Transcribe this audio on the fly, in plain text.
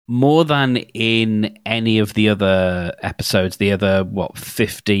more than in any of the other episodes, the other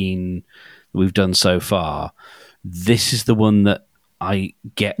 15 we've done so far, this is the one that I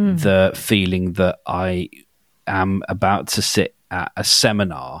get the feeling that I am about to sit at a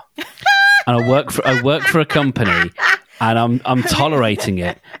seminar, and I work for a company, and I'm tolerating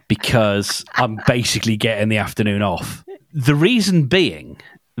it because I'm basically getting the afternoon off. The reason being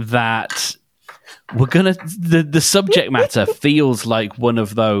that the subject matter feels like one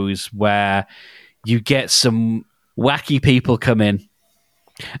of those where you get some wacky people come in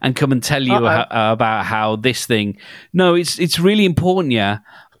and tell you about how this thing. No, it's really important, yeah,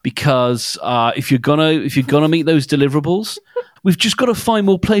 because if you're gonna meet those deliverables, we've just got to find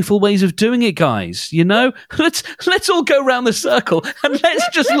more playful ways of doing it, guys. You know, let's all go around the circle and let's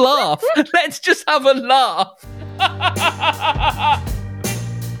just laugh. Let's just have a laugh.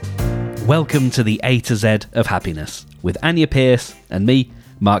 Welcome to the A to Z of happiness with Anya Pierce and me,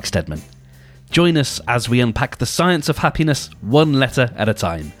 Mark Steadman. Join us as we unpack the science of happiness one letter at a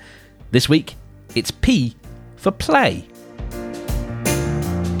time. This week, it's P for play.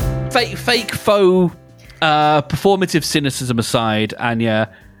 Fake faux performative cynicism aside,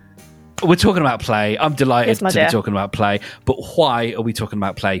 Anya, we're talking about play. I'm delighted to be talking about play, but why are we talking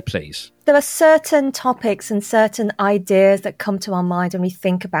about play, please? There are certain topics and certain ideas that come to our mind when we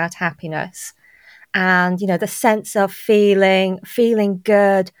think about happiness. And, you know, the sense of feeling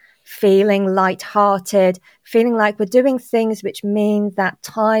good, feeling lighthearted, feeling like we're doing things which mean that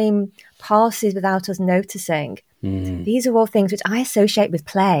time passes without us noticing. These are all things which I associate with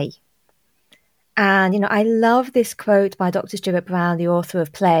play. And, you know, I love this quote by Dr. Stuart Brown, the author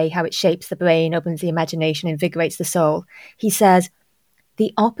of Play, How It Shapes the Brain, Opens the Imagination, Invigorates the Soul. He says,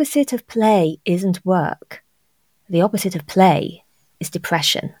 the opposite of play isn't work. The opposite of play is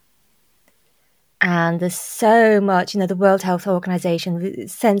depression. And there's so much, you know, the World Health Organization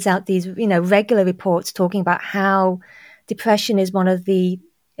sends out these, you know, regular reports talking about how depression is one of the,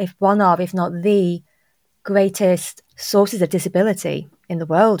 if not the greatest sources of disability in the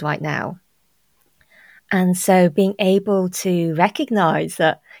world right now. And so being able to recognize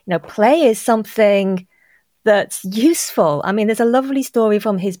that, you know, play is something that's useful. I mean, there's a lovely story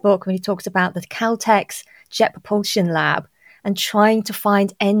from his book when he talks about the Caltech's Jet Propulsion Lab and trying to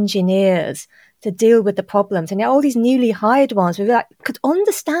find engineers to deal with the problems. And all these newly hired ones could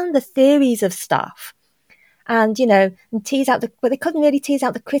understand the theories of stuff and, you know, and tease out but they couldn't really tease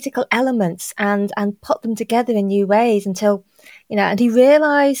out the critical elements and put them together in new ways until, you know, and he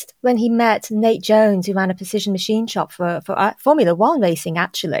realized when he met Nate Jones, who ran a precision machine shop for Formula One racing,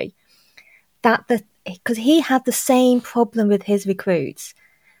 actually, that because he had the same problem with his recruits.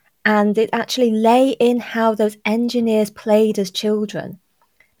 And it actually lay in how those engineers played as children.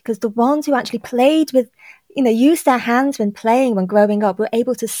 Because the ones who actually played with, you know, used their hands when playing, when growing up, were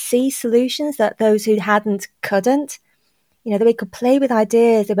able to see solutions that those who hadn't couldn't. You know, the way they could play with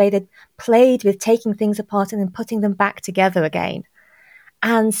ideas, the way they played with taking things apart and then putting them back together again.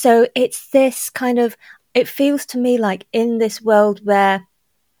 And so it's this kind of, it feels to me like in this world where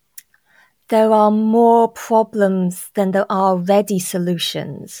there are more problems than there are ready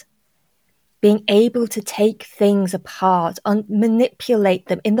solutions, being able to take things apart and manipulate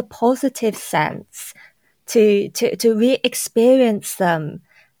them in the positive sense, to re-experience them,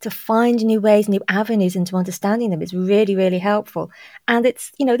 to find new ways, new avenues into understanding them is really, really helpful. And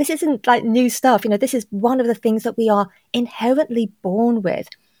it's, you know, this isn't like new stuff. You know, this is one of the things that we are inherently born with.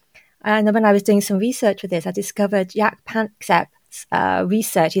 And when I was doing some research with this, I discovered Jack Panksepp's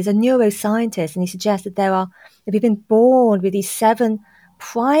research. He's a neuroscientist, and he suggests that we've been born with these 7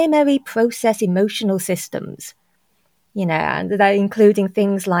 primary process emotional systems, you know, and they're including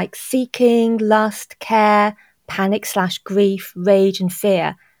things like seeking, lust, care, panic/grief, rage, and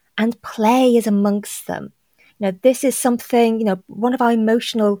fear. And play is amongst them. You know, this is something, you know, one of our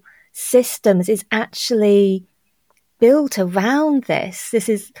emotional systems is actually built around this. This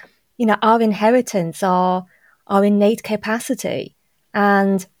is, you know, our inheritance, our innate capacity.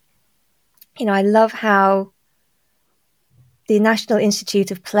 And, you know, I love how the National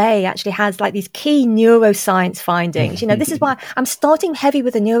Institute of Play actually has like these key neuroscience findings. You know, this is why I'm starting heavy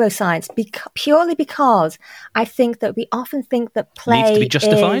with the neuroscience, purely because I think that we often think that play needs to be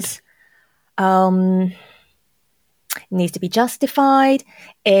justified. Needs to be justified.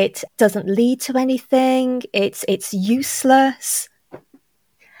 It doesn't lead to anything. It's useless.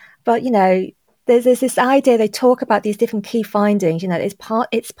 But, you know, there's this idea, they talk about these different key findings, you know, it's part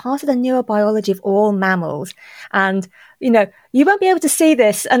of the neurobiology of all mammals. And, you know, you won't be able to see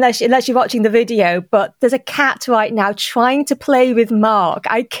this unless you're watching the video, but there's a cat right now trying to play with Mark.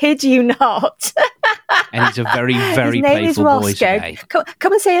 I kid you not. and he's a very, very His name is playful boy Roscoe. today.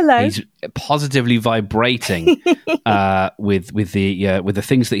 Come and say hello. He's positively vibrating with the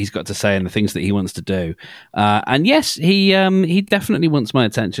things that he's got to say and the things that he wants to do. And yes, he definitely wants my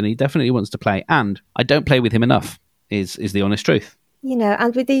attention. He definitely wants to play, and I don't play with him enough. Is the honest truth.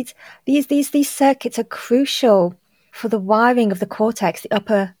 And with these circuits are crucial for the wiring of the cortex, the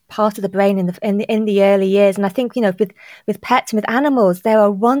upper part of the brain in the early years. And I think, with pets and with animals, they're a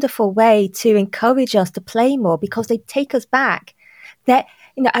wonderful way to encourage us to play more because they take us back.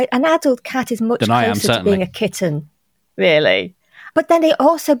 An adult cat is much closer to being a kitten, really. But then they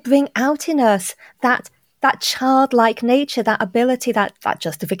also bring out in us that childlike nature, that ability, that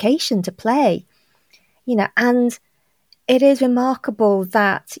justification to play, and it is remarkable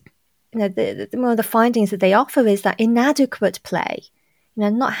that, one of the findings that they offer is that inadequate play,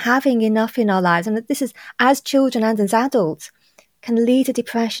 not having enough in our lives, and that this is, as children and as adults, can lead to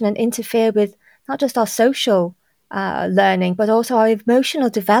depression and interfere with not just our social learning, but also our emotional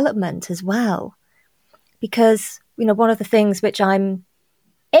development as well. Because, one of the things which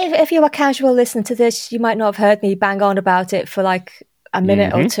if you're a casual listener to this, you might not have heard me bang on about it for like a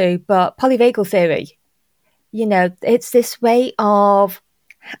minute or two, but polyvagal theory, it's this way of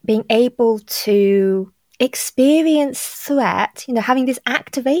being able to experience threat, having this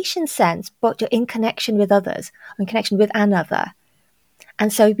activation sense, but you're in connection with others, in connection with another.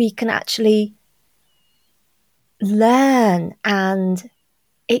 And so we can actually learn and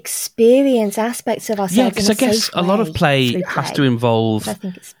experience aspects of ourselves. Yeah, because I guess a lot of play has to involve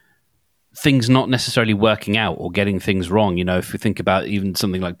things not necessarily working out or getting things wrong. If you think about even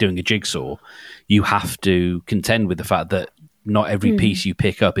something like doing a jigsaw, you have to contend with the fact that not every piece you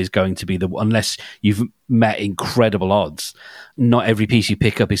pick up is going to be unless you've met incredible odds, not every piece you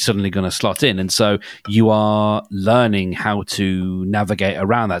pick up is suddenly going to slot in. And so you are learning how to navigate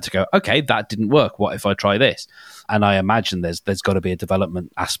around that to go, okay, that didn't work. What if I try this? And I imagine there's got to be a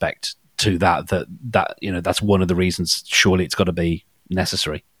development aspect to that that's one of the reasons surely it's got to be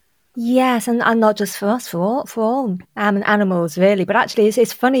necessary. Yes, and not just for us, for all animals, really. But actually,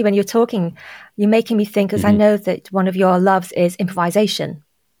 it's funny when you're talking, you're making me think, because I know that one of your loves is improvisation.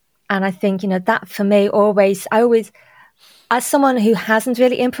 And I think, that for me, I always, as someone who hasn't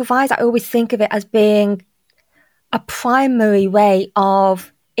really improvised, I always think of it as being a primary way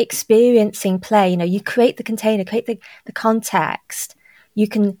of experiencing play. You create the container, create the context. You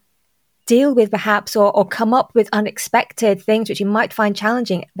can deal with perhaps or come up with unexpected things which you might find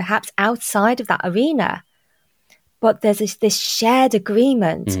challenging, perhaps outside of that arena. But there's this shared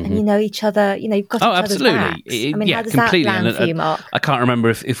agreement, and you know each other. You've got each other's backs. How does completely. That land for you, Mark? I can't remember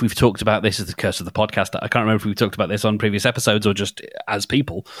if we've talked about this as the curse of the podcast. I can't remember if we've talked about this on previous episodes or just as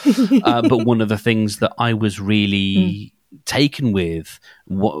people. But one of the things that I was really taken with,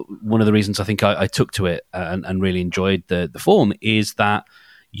 one of the reasons I think I took to it and really enjoyed the form is that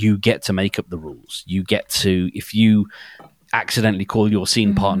you get to make up the rules. You get to, if you accidentally call your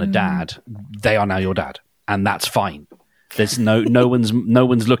scene partner dad, they are now your dad, and that's fine. There's no one's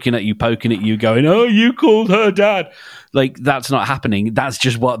looking at you, poking at you, going, "Oh, you called her dad." Like, that's not happening. That's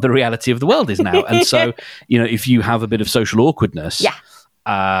just what the reality of the world is now. And so, if you have a bit of social awkwardness,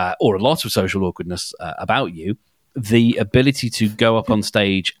 or a lot of social awkwardness about you, the ability to go up on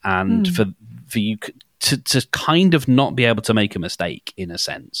stage and for you to kind of not be able to make a mistake, in a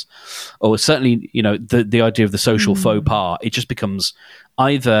sense, or certainly, the idea of the social faux pas, it just becomes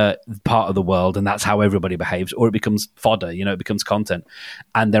either part of the world and that's how everybody behaves, or it becomes fodder, it becomes content.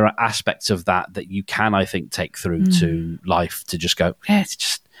 And there are aspects of that you can, I think, take through to life, to just go, yeah, it's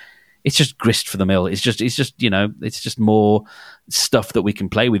just grist for the mill. It's just more stuff that we can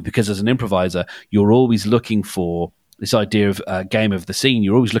play with, because as an improviser, you're always looking for this idea of game of the scene.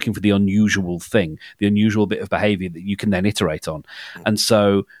 You're always looking for the unusual thing, the unusual bit of behavior that you can then iterate on. And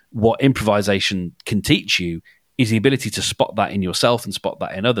so what improvisation can teach you is the ability to spot that in yourself and spot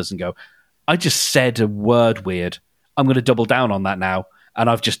that in others and go, I just said a word weird. I'm going to double down on that now. And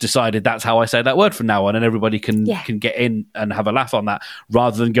I've just decided that's how I say that word from now on, and everybody can get in and have a laugh on that,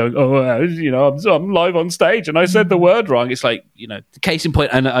 rather than going, I'm live on stage and I said the word wrong. It's like, the case in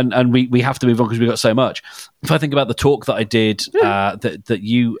point, and we have to move on because we've got so much. If I think about the talk that I did, that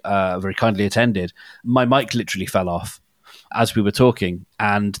you very kindly attended, my mic literally fell off as we were talking,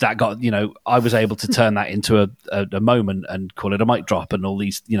 and that got, I was able to turn that into a moment and call it a mic drop and all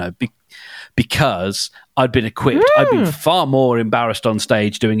these, because I'd been equipped. I'd been far more embarrassed on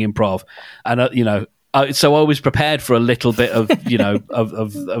stage doing improv, and so I was prepared for a little bit of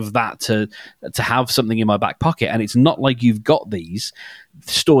of that to have something in my back pocket. And it's not like you've got these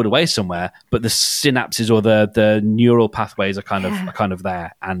stored away somewhere, but the synapses or the neural pathways are kind of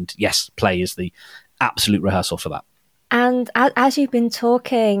there. And yes, play is the absolute rehearsal for that. And as you've been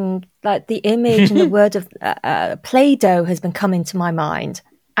talking, like the image and the word of Play-Doh has been coming to my mind,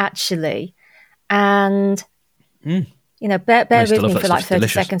 actually. And, you know, bear with me for like 30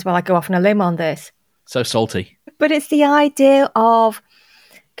 seconds while I go off on a limb on this. So salty. But it's the idea of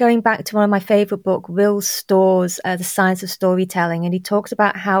going back to one of my favorite books, Will Storr's The Science of Storytelling. And he talks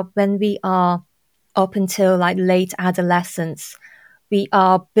about how when we are up until like late adolescence, we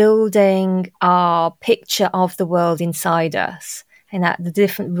are building our picture of the world inside us and that the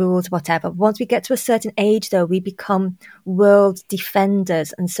different rules, whatever. Once we get to a certain age, though, we become world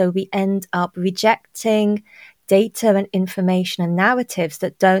defenders. And so we end up rejecting data and information and narratives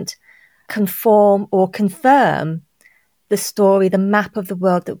that don't conform or confirm the story, the map of the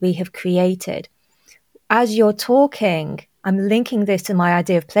world that we have created. As you're talking, I'm linking this to my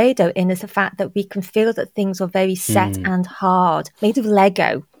idea of Play-Doh in as the fact that we can feel that things are very set and hard, made of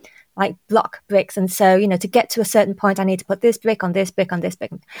Lego, like block bricks. And so, you know, to get to a certain point, I need to put this brick on this brick on this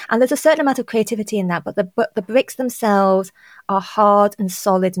brick. And there's a certain amount of creativity in that, but the bricks themselves are hard and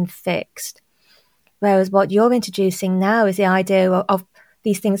solid and fixed. Whereas what you're introducing now is the idea of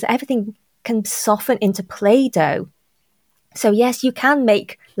these things, that everything can soften into Play-Doh. So yes, you can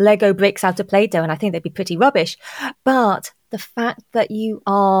make Lego bricks out of Play-Doh, and I think they'd be pretty rubbish. But the fact that you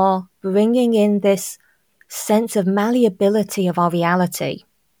are bringing in this sense of malleability of our reality,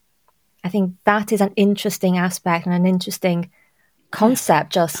 I think that is an interesting aspect and an interesting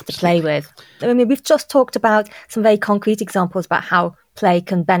concept just to play with. I mean, we've just talked about some very concrete examples about how play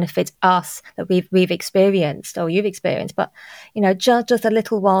can benefit us that we've experienced or you've experienced. But, you know, just a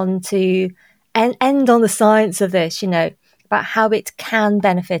little one to end on the science of this, you know, about how it can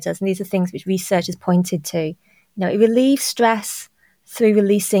benefit us. And these are things which research has pointed to. You know, it relieves stress through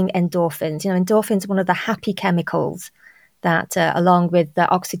releasing endorphins. You know, endorphins are one of the happy chemicals that, along with the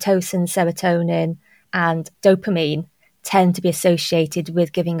oxytocin, serotonin, and dopamine, tend to be associated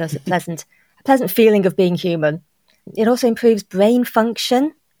with giving us a pleasant feeling of being human. It also improves brain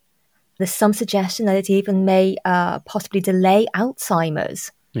function. There's some suggestion that it even may possibly delay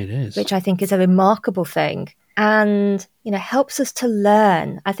Alzheimer's. It is. Which I think is a remarkable thing. And, you know, helps us to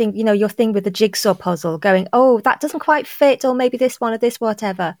learn. I think, you know, your thing with the jigsaw puzzle going, oh, that doesn't quite fit, or maybe this one or this,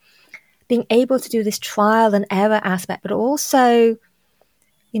 whatever. Being able to do this trial and error aspect, but also,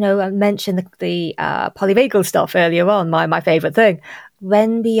 you know, I mentioned the polyvagal stuff earlier on, my favorite thing.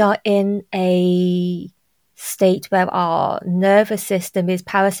 When we are in a state where our nervous system is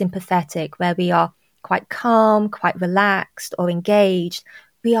parasympathetic, where we are quite calm, quite relaxed or engaged,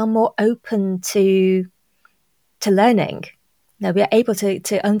 we are more open to learning. You know, we are able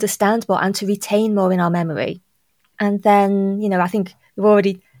to understand more and to retain more in our memory. And then, you know, I think we've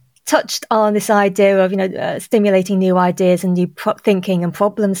already touched on this idea of, you know, stimulating new ideas and new thinking and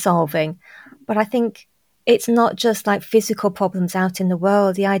problem solving. But I think it's not just like physical problems out in the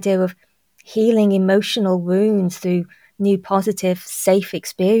world. The idea of healing emotional wounds through new, positive, safe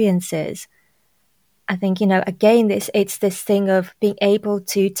experiences. I think, you know, again, it's this thing of being able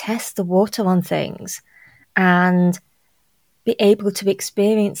to test the water on things and be able to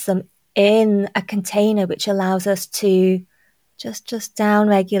experience them in a container which allows us to just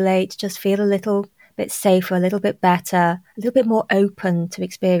down-regulate, just feel a little bit safer, a little bit better, a little bit more open to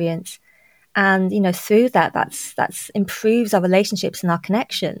experience. And, you know, through that's improves our relationships and our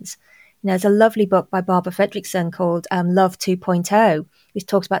connections. You know, there's a lovely book by Barbara Fredrickson called Love 2.0, which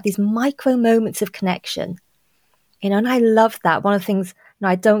talks about these micro moments of connection. You know, and I love that. One of the things, you know,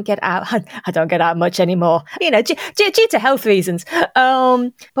 I don't get out much anymore, you know, due to health reasons.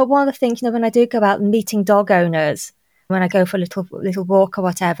 But one of the things, you know, when I do go out and meeting dog owners, when I go for a little walk or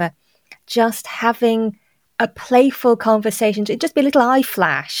whatever, just having a playful conversation, just be a little eye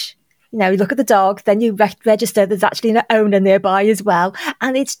flash. You know, you look at the dog, then you register there's actually an owner nearby as well.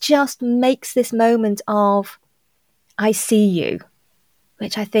 And it just makes this moment of, I see you,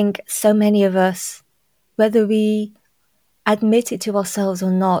 which I think so many of us, whether we admit it to ourselves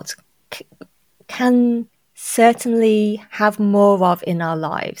or not, can certainly have more of in our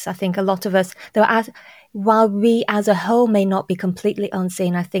lives. I think a lot of us, while we as a whole may not be completely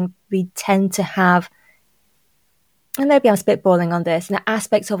unseen, I think we tend to have, and maybe I'm spitballing on this,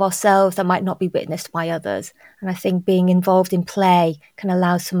 aspects of ourselves that might not be witnessed by others. And I think being involved in play can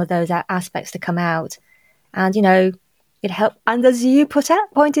allow some of those aspects to come out. And, you know, it helped. And as you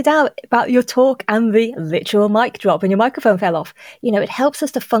pointed out about your talk and the literal mic drop and your microphone fell off, you know, it helps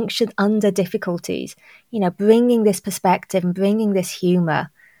us to function under difficulties, you know, bringing this perspective and bringing this humor,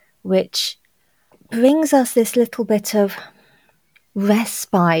 which brings us this little bit of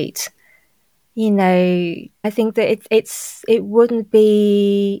respite. You know, I think that it wouldn't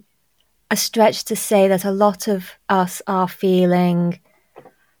be a stretch to say that a lot of us are feeling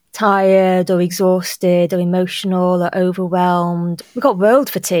tired or exhausted or emotional or overwhelmed. We've got world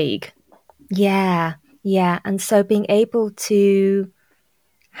fatigue. Yeah. And so being able to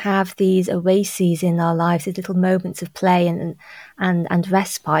have these oases in our lives, these little moments of play and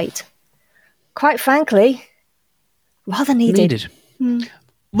respite, quite frankly, rather needed.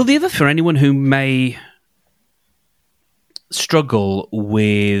 Well, the other, for anyone who may struggle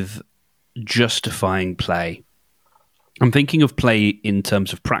with justifying play, I'm thinking of play in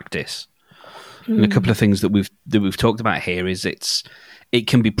terms of practice. And a couple of things that we've talked about here is it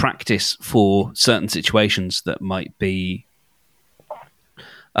can be practice for certain situations that might be,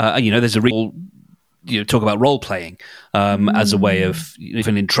 there's a real, talk about role playing as a way of,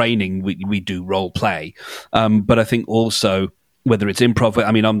 even in training, we do role play. But I think also, whether it's improv,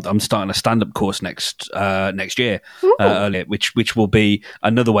 I mean, I'm starting a stand-up course next year, earlier, which will be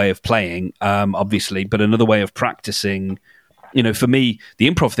another way of playing, obviously, but another way of practicing. For me, the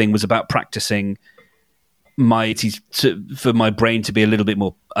improv thing was about practicing for my brain to be a little bit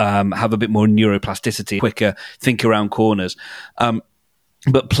more, have a bit more neuroplasticity, quicker, think around corners.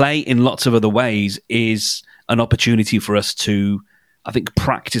 But play in lots of other ways is an opportunity for us to, I think,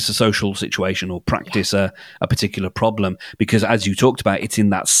 practice a social situation or practice a particular problem, because as you talked about, it's in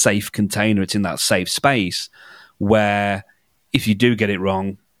that safe container, it's in that safe space where if you do get it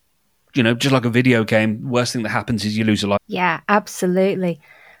wrong, just like a video game, worst thing that happens is you lose a life. Yeah, absolutely.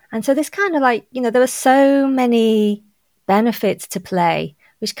 And so this kind of there are so many benefits to play,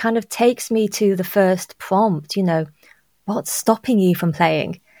 which kind of takes me to the first prompt, what's stopping you from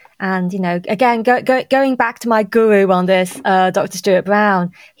playing? And, again, going back to my guru on this, Dr. Stuart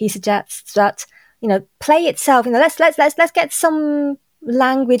Brown, he suggests that, play itself, let's get some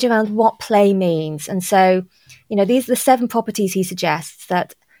language around what play means. And so, these are the 7 properties he suggests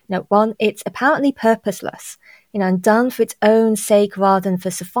that, 1, it's apparently purposeless, and done for its own sake rather than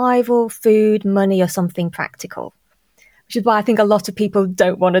for survival, food, money, or something practical. Which is why I think a lot of people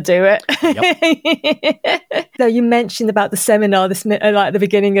don't want to do it. Yep. So you mentioned about the seminar, at the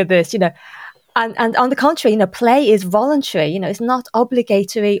beginning of this, and on the contrary, play is voluntary. It's not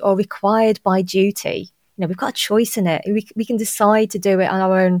obligatory or required by duty. We've got a choice in it. We can decide to do it on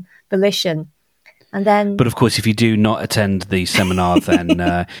our own volition. And then, but of course, if you do not attend the seminar,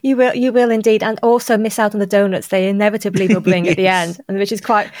 then you will indeed, and also miss out on the donuts. They inevitably will bring at the end, and which is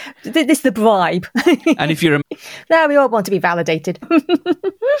quite. This is the bribe. And if you're, we all want to be validated,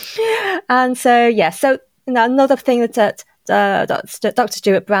 and so So another thing that Dr.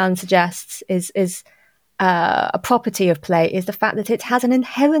 Stuart Brown suggests is a property of play is the fact that it has an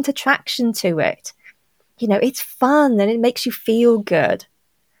inherent attraction to it. It's fun and it makes you feel good.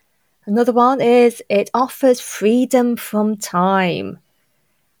 Another one is it offers freedom from time.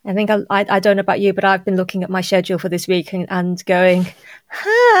 I think I don't know about you, but I've been looking at my schedule for this week and going,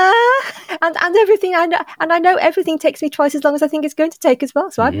 and everything I know, and I know everything takes me twice as long as I think it's going to take as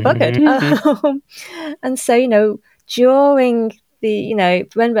well. So I'm buggered. And so during the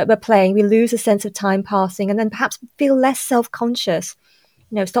when we're playing, we lose a sense of time passing, and then perhaps feel less self-conscious.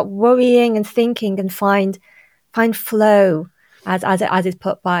 Stop worrying and thinking, and find flow. As is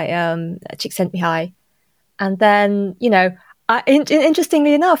put by Csikszentmihalyi. And then,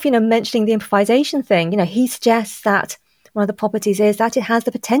 interestingly enough, mentioning the improvisation thing, he suggests that one of the properties is that it has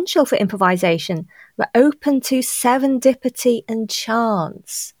the potential for improvisation. We're open to serendipity and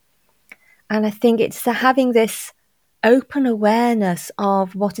chance. And I think it's having this open awareness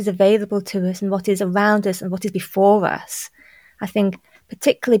of what is available to us and what is around us and what is before us. I think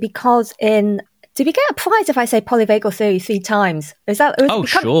particularly because do we get a prize if I say polyvagal theory 3 times?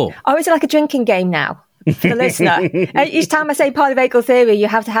 Sure. Or is it like a drinking game now for the listener? Each time I say polyvagal theory, you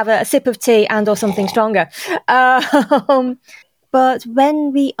have to have a sip of tea and or something stronger. But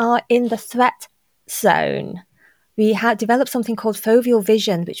when we are in the threat zone, we have developed something called foveal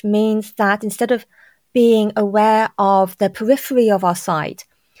vision, which means that instead of being aware of the periphery of our sight,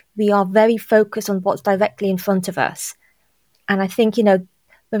 we are very focused on what's directly in front of us. And I think,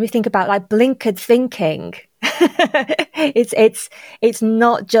 when we think about blinkered thinking, it's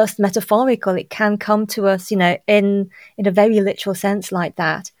not just metaphorical. It can come to us, in a very literal sense like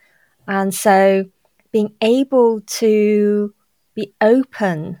that. And so being able to be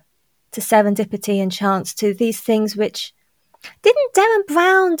open to serendipity and chance, to these things which didn't Derren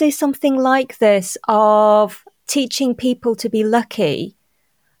Brown do something like this of teaching people to be lucky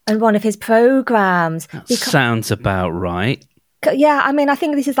in one of his programs? Sounds about right. Yeah, I mean, I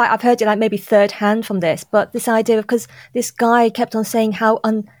think this is I've heard it maybe third hand from this, but this idea of, because this guy kept on saying how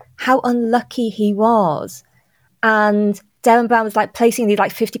unlucky he was. And Derren Brown was like placing these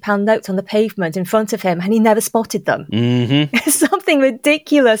like £50 notes on the pavement in front of him and he never spotted them. Something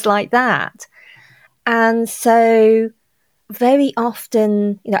ridiculous like that. And so very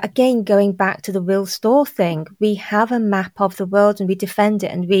often, again, going back to the Will Storr thing, we have a map of the world and we defend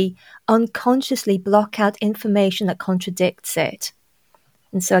it and we unconsciously block out information that contradicts it.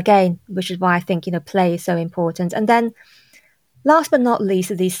 And so again, which is why I think, play is so important. And then last but not least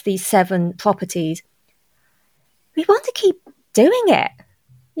of these 7 properties, we want to keep doing it.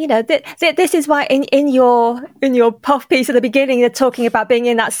 This is why in your puff piece at the beginning, you're talking about being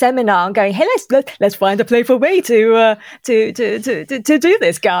in that seminar and going, "Hey, let's find a playful way to do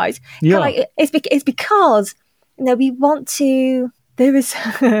this, guys." Yeah, it's because we want to. There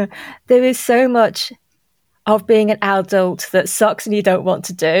is so much of being an adult that sucks and you don't want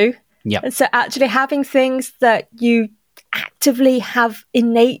to do. Yeah, and so actually having things that you actively have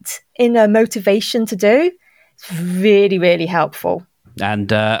innate inner motivation to do is really, really helpful.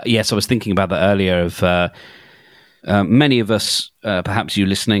 And yes, I was thinking about that earlier of many of us, perhaps you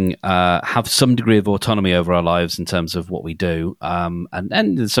listening, have some degree of autonomy over our lives in terms of what we do.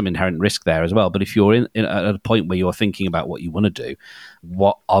 And there's some inherent risk there as well. But if you're at a point where you're thinking about what you want to do,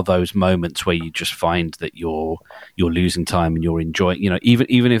 what are those moments where you just find that you're losing time and you're enjoying,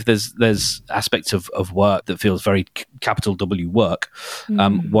 even if there's aspects of work that feels very capital W work,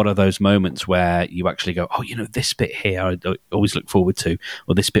 what are those moments where you actually go, oh, this bit here I always look forward to,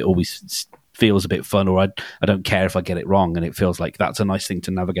 or this bit always feels a bit fun, or I don't care if I get it wrong, and it feels like that's a nice thing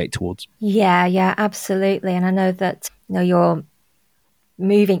to navigate towards. Yeah, absolutely. And I know that you're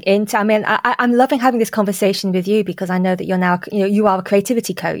moving into. I mean, I'm loving having this conversation with you because I know that you're now you are a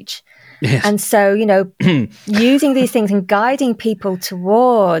creativity coach, yes. And so using these things and guiding people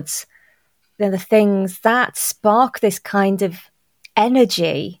towards the things that spark this kind of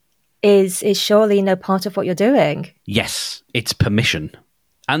energy is surely part of what you're doing. Yes, it's permission.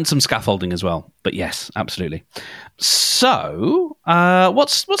 And some scaffolding as well. But yes, absolutely. So,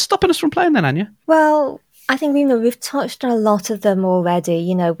 what's stopping us from playing then, Anya? Well, I think we've touched on a lot of them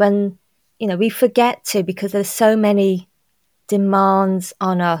already. When we forget to, because there's so many demands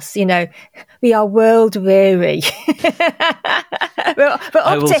on us. We are world weary. We're up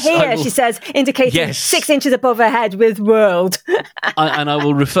to here, she says, indicating 6 inches above her head with world. And I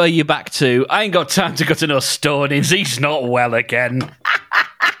will refer you back to, I ain't got time to go to no stonings. He's not well again.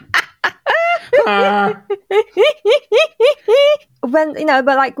 When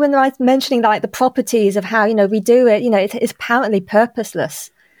when I was mentioning the properties of how we do it, it's apparently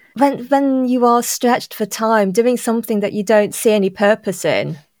purposeless. When you are stretched for time doing something that you don't see any purpose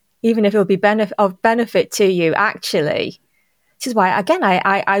in, even if it will be of benefit to you, actually. Which is why, again,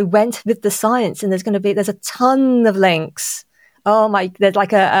 I went with the science, and there's a ton of links. Oh my! There's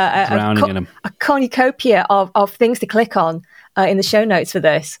like a cornucopia of things to click on in the show notes for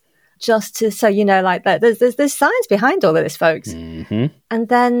this. Just to, so there's science behind all of this, folks. Mm-hmm. And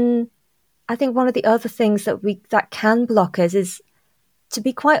then I think one of the other things that can block us is, to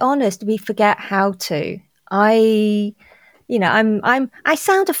be quite honest, we forget how to. I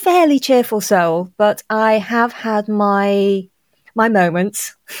sound a fairly cheerful soul, but I have had my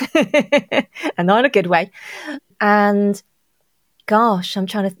moments, and not in a good way. And gosh,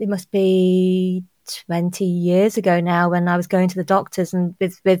 it must be 20 years ago now when I was going to the doctors and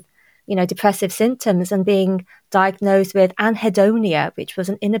with depressive symptoms and being diagnosed with anhedonia, which was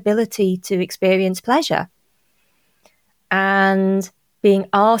an inability to experience pleasure. And being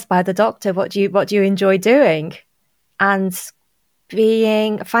asked by the doctor, what do you enjoy doing? And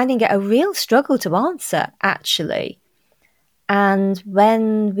finding it a real struggle to answer, actually. And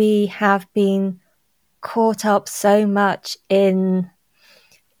when we have been caught up so much in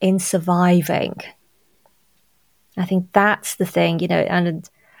surviving, I think that's the thing, and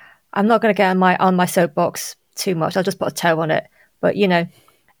I'm not going to get on my soapbox too much. I'll just put a toe on it. But,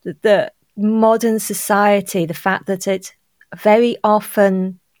 the modern society, the fact that it very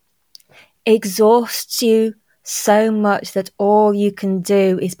often exhausts you so much that all you can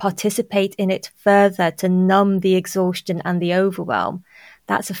do is participate in it further to numb the exhaustion and the overwhelm.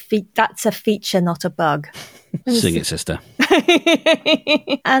 That's a feature, not a bug. Sing it, sister.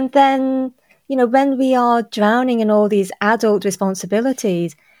 And then, when we are drowning in all these adult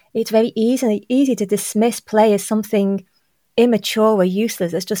responsibilities, it's very easy to dismiss play as something immature or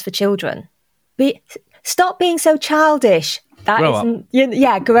useless. It's just for children. Stop being so childish. Grow up.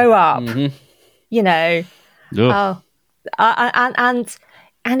 And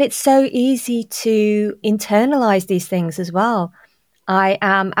it's so easy to internalize these things as well. I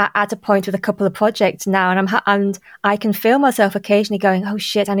am at a point with a couple of projects now, and I can feel myself occasionally going, "Oh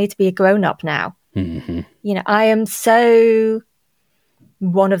shit, I need to be a grown up now." You know, I am so...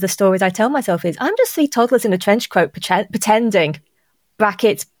 One of the stories I tell myself is, I'm just 3 toddlers in a trench coat pretending,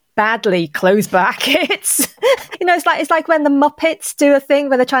 brackets, badly, close brackets. You know, it's like when the Muppets do a thing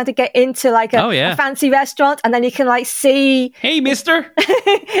where they're trying to get into like a fancy restaurant, and then you can like see, hey, mister. And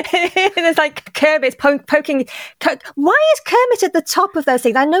it's like Kermit's poking. Why is Kermit at the top of those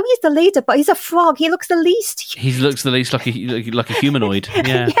things? I know he's the leader, but he's a frog. He looks the least. He looks the least like a humanoid.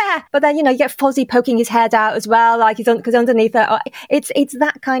 Yeah. Yeah. But then, you know, you get Fozzie poking his head out as well, like because underneath it, it's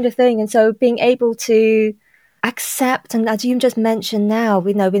that kind of thing. And so being able to accept, and as you just mentioned now,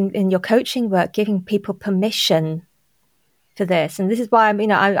 you know, in your coaching work, giving people permission for this. And this is why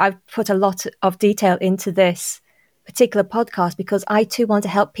I've put a lot of detail into this particular podcast, because I too want to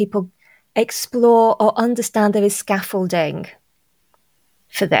help people explore or understand there is scaffolding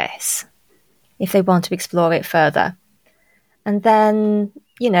for this if they want to explore it further. And then,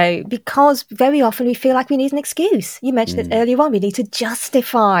 you know, because very often we feel like we need an excuse. You mentioned it earlier on. We need to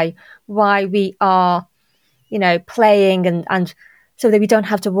justify why we are, you know, playing and so that we don't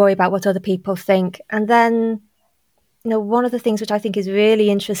have to worry about what other people think. And then, you know, one of the things which I think is really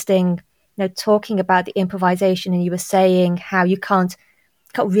interesting, you know, talking about the improvisation, and you were saying how you can't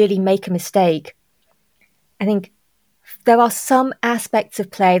really make a mistake. I think there are some aspects of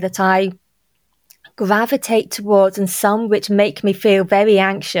play that I gravitate towards and some which make me feel very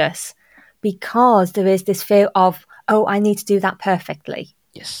anxious because there is this fear of, oh, I need to do that perfectly.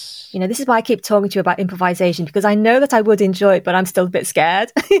 Yes. You know, this is why I keep talking to you about improvisation, because I know that I would enjoy it, but I'm still a bit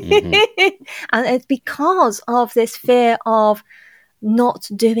scared. And it's because of this fear of not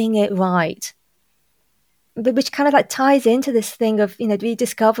doing it right, which kind of like ties into this thing of, you know,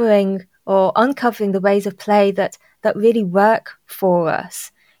 rediscovering or uncovering the ways of play that really work for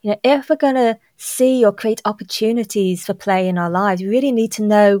us. You know, if we're going to see or create opportunities for play in our lives, we really need to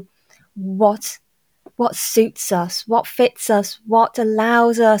know what suits us, what fits us, what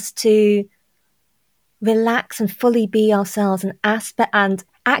allows us to relax and fully be ourselves and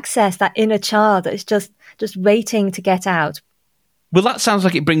access that inner child that is just waiting to get out. Well, that sounds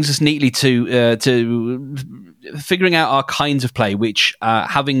like it brings us neatly to figuring out our kinds of play, which,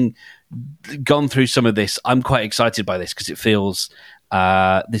 having gone through some of this, I'm quite excited by this because it feels...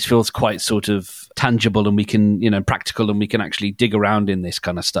 this feels quite sort of tangible, and we can, you know, practical, and we can actually dig around in this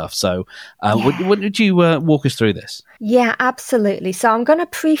kind of stuff. So would you walk us through this? Yeah, absolutely. So I'm going to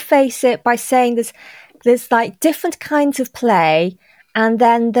preface it by saying there's like different kinds of play, and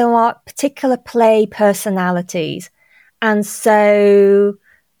then there are particular play personalities. And so,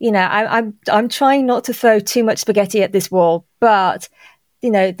 you know, I'm trying not to throw too much spaghetti at this wall, but, you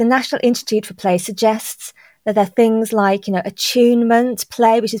know, the National Institute for Play suggests that there are things like, you know, attunement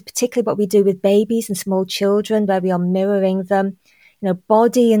play, which is particularly what we do with babies and small children, where we are mirroring them. You know,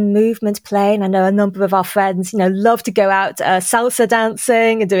 body and movement play. And I know a number of our friends, you know, love to go out salsa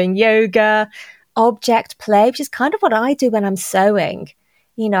dancing and doing yoga. Object play, which is kind of what I do when I'm sewing.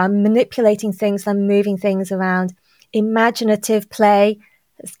 You know, I'm manipulating things, I'm moving things around. Imaginative play,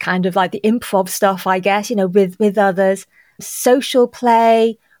 it's kind of like the improv stuff, I guess, you know, with others. Social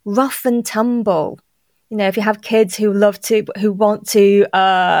play, rough and tumble. You know, if you have kids who want to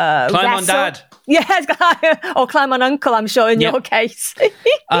climb wrestle. on dad. Yes, or climb on uncle, I'm sure, in your case.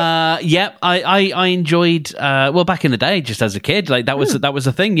 I enjoyed, back in the day, just as a kid, like that was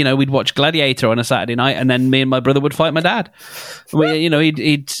a thing. You know, we'd watch Gladiator on a Saturday night, and then me and my brother would fight my dad. You know,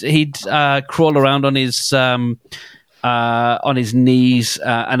 he'd crawl around on his knees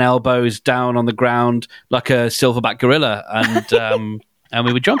and elbows down on the ground like a silverback gorilla, and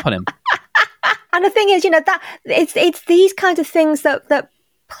we would jump on him. And the thing is, you know, that it's these kinds of things that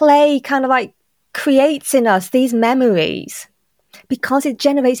play kind of like creates in us, these memories, because it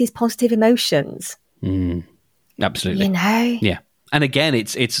generates these positive emotions. Absolutely. You know? Yeah. And again,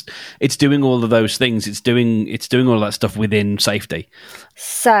 it's doing all of those things. It's doing all of that stuff within safety.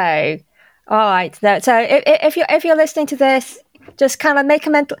 So, all right. So if you're listening to this, just kind of make a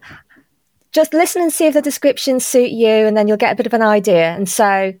mental, just listen and see if the descriptions suit you, and then you'll get a bit of an idea. And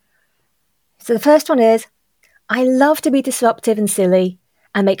so the first one is, I love to be disruptive and silly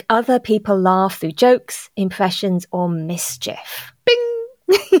and make other people laugh through jokes, impressions, or mischief. Bing!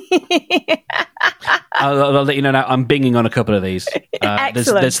 I'll let you know now. I'm binging on a couple of these.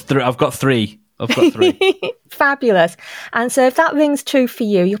 Excellent. I've got three. Fabulous. And so if that rings true for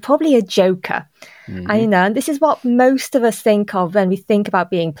you, you're probably a joker. And, you know, and this is what most of us think of when we think about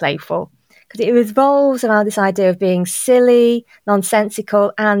being playful, because it revolves around this idea of being silly,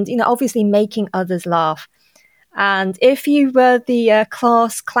 nonsensical, and, you know, obviously making others laugh. And if you were the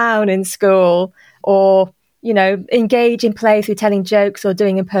class clown in school, or, engage in play through telling jokes or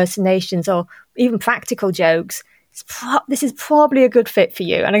doing impersonations or even practical jokes, this is probably a good fit for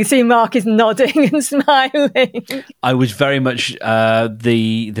you. And I can see Mark is nodding and smiling. I was very much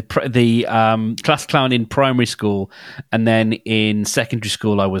the class clown in primary school, and then in secondary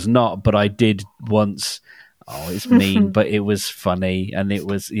school I was not, but I did once. Oh, it's mean, but it was funny, and it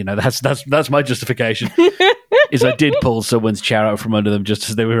was, that's my justification. Is I did pull someone's chair out from under them just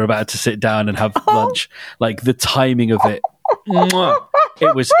as they were about to sit down and have lunch. Like the timing of it,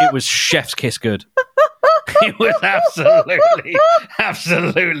 it was chef's kiss good. It was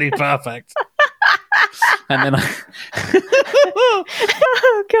absolutely perfect. And then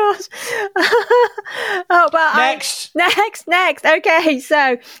oh gosh. Next. Okay,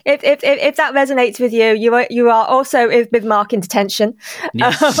 so if that resonates with you, you are also with Mark in detention.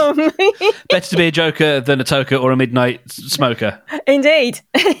 Yes. Better to be a joker than a toker or a midnight smoker. Indeed.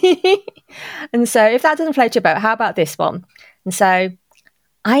 And so if that doesn't float your boat, how about this one? And so,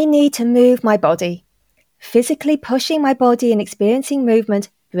 I need to move my body. Physically pushing my body and experiencing movement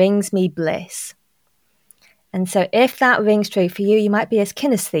brings me bliss. And so if that rings true for you, you might be a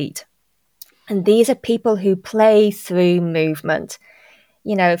kinesthete. And these are people who play through movement,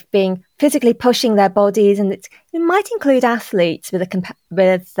 being physically pushing their bodies. And it might include athletes when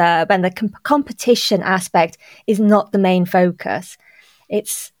the competition aspect is not the main focus.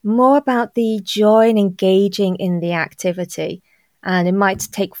 It's more about the joy and engaging in the activity. And it might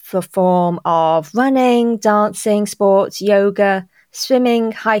take the form of running, dancing, sports, yoga,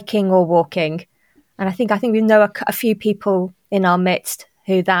 swimming, hiking, or walking. And I think we know a few people in our midst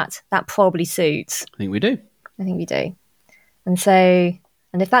who that probably suits. I think we do. And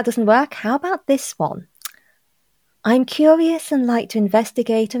if that doesn't work, how about this one? I'm curious and like to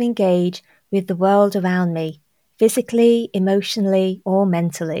investigate or engage with the world around me, physically, emotionally, or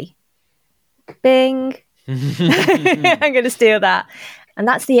mentally. Bing! I'm going to steal that. And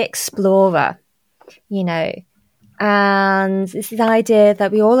that's the explorer, And this is the idea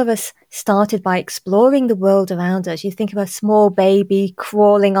that all of us started by exploring the world around us. You think of a small baby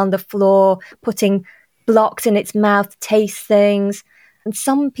crawling on the floor, putting blocks in its mouth to taste things. And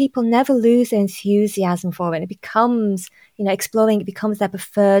some people never lose their enthusiasm for it. It becomes, exploring, it becomes their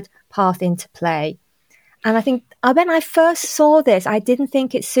preferred path into play. And I think when I first saw this, I didn't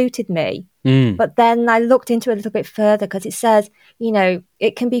think it suited me. But then I looked into it a little bit further because it says,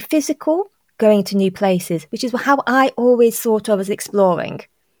 it can be physical, going to new places, which is how I always thought of as exploring.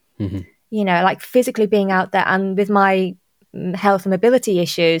 Mm-hmm. Like physically being out there. And with my health and mobility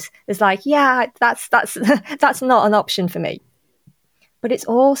issues, it's like, yeah, that's not an option for me. But it's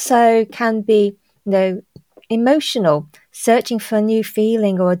also can be, emotional, searching for a new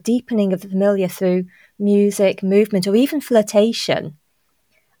feeling or a deepening of the familiar through music, movement, or even flirtation.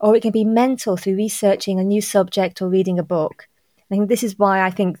 Or it can be mental through researching a new subject or reading a book. I think this is why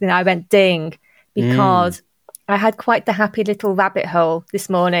I think I went ding, because I had quite the happy little rabbit hole this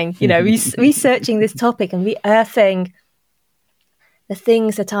morning, researching this topic and re-earthing the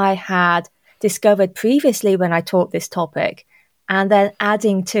things that I had discovered previously when I taught this topic, and then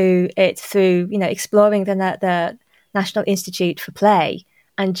adding to it through, exploring the National Institute for Play.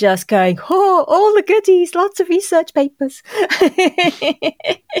 And just going, all the goodies, lots of research papers.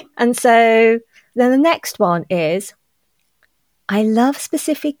 And so then the next one is, I love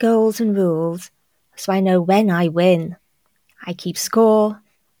specific goals and rules, so I know when I win. I keep score,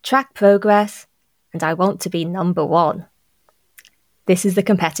 track progress, and I want to be number one. This is the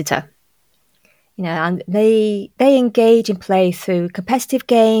competitor. And they engage in play through competitive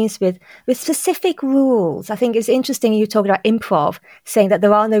games with specific rules. I think it's interesting you talking about improv, saying that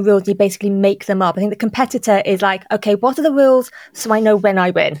there are no rules, you basically make them up. I think the competitor is like, okay, what are the rules so I know when I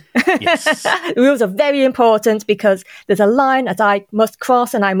win? Yes. The rules are very important because there's a line that I must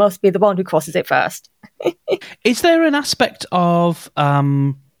cross and I must be the one who crosses it first. Is there an aspect of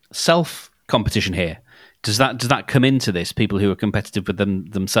self-competition here? Does that come into this? People who are competitive with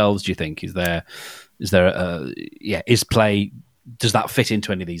themselves, do you think? Is play, does that fit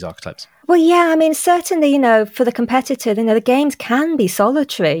into any of these archetypes? Well, yeah, I mean, certainly, for the competitor, the games can be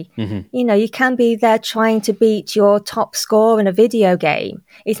solitary. Mm-hmm. You can be there trying to beat your top score in a video game.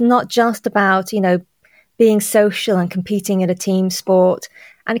 It's not just about, being social and competing in a team sport.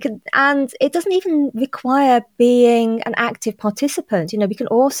 And it doesn't even require being an active participant. We can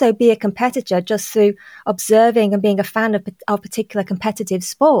also be a competitor just through observing and being a fan of particular competitive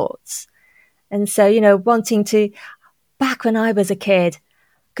sports. And so, wanting to, back when I was a kid,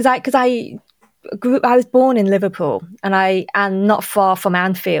 because I was born in Liverpool and not far from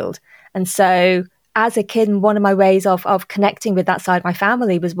Anfield. And so as a kid, one of my ways of connecting with that side of my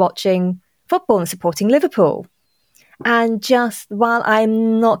family was watching football and supporting Liverpool. And just while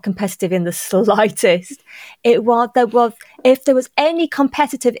I'm not competitive in the slightest, if there was any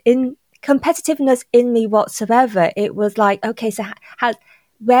competitiveness in me whatsoever, it was like, okay, so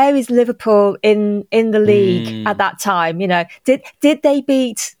where is Liverpool in the league at that time? You know, did they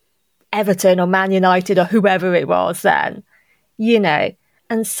beat Everton or Man United or whoever it was then? You know,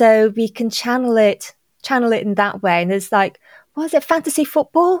 and so we can channel it in that way. And it's like, was it fantasy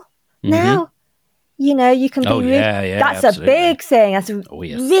football now? You know, you can be that's absolutely. A big thing. That's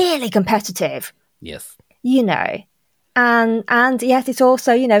really competitive. Yes. You know, and yes, it's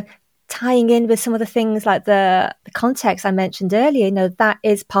also, you know, tying in with some of the things like the context I mentioned earlier. You know, that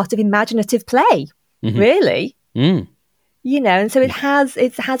is part of imaginative play, really. You know, and so it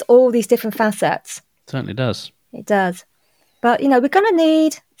has all these different facets. It certainly does. It does. But, you know, we're going to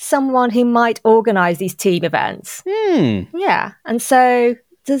need someone who might organise these team events. Yeah. And so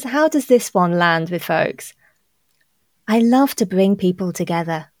how does this one land with folks? I love to bring people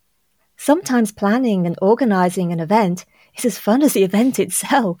together. Sometimes planning and organising an event is as fun as the event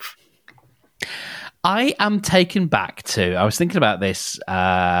itself. I am taken back to, I was thinking about this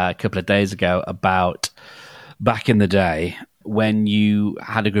a couple of days ago about back in the day when you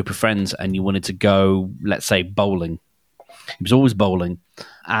had a group of friends and you wanted to go, let's say, bowling. It was always bowling.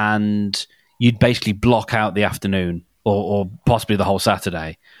 And you'd basically block out the afternoon or possibly the whole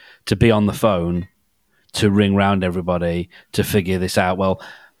Saturday to be on the phone, to ring round everybody, to figure this out. Well,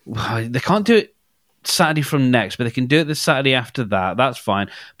 they can't do it Saturday from next, but they can do it the Saturday after that. That's fine.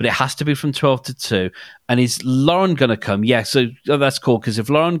 But it has to be from 12 to 2. And is Lauren going to come? Yeah, so that's cool, because if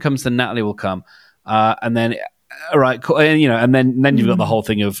Lauren comes, then Natalie will come. And then, all right, cool. And, you know, and then you've got the whole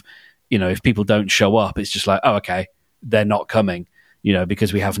thing of, you know, if people don't show up, it's just like, oh, okay, they're not coming. You know,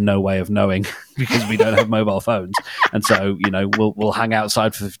 because we have no way of knowing because we don't have mobile phones. And so, you know, we'll hang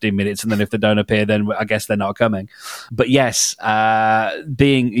outside for 15 minutes, and then if they don't appear, then I guess they're not coming. But yes,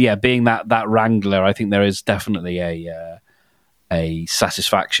 being that wrangler, I think there is definitely a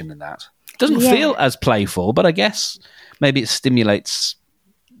satisfaction in that. It doesn't feel as playful, but I guess maybe it stimulates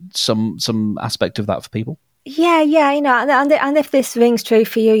some aspect of that for people. Yeah, you know, and if this rings true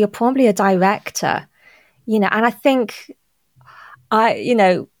for you, you're probably a director, you know, and I think you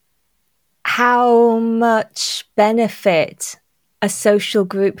know, how much benefit a social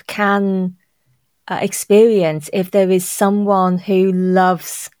group can experience if there is someone who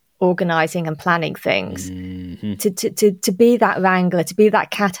loves organising and planning things, to be that wrangler, to be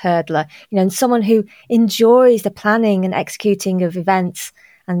that cat hurdler, you know, and someone who enjoys the planning and executing of events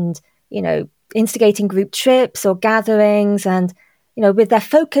and, you know, instigating group trips or gatherings, and, you know, with their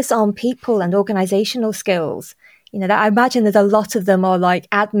focus on people and organisational skills. You know, I imagine that a lot of them are like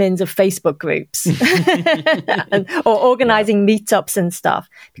admins of Facebook groups or organising meetups and stuff,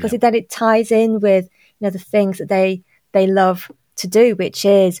 because then it ties in with, you know, the things that they love to do, which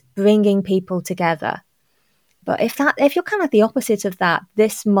is bringing people together. But if you're kind of the opposite of that,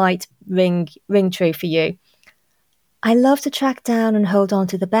 this might ring true for you. I love to track down and hold on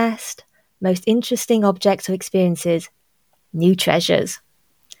to the best, most interesting objects or experiences, new treasures.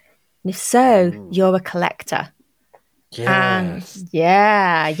 And if so, you're a collector. Yes.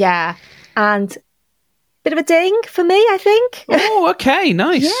 And and bit of a ding for me, I think. Oh, okay,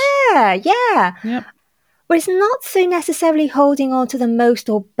 nice. Yeah. Yep. Well, it's not so necessarily holding on to the most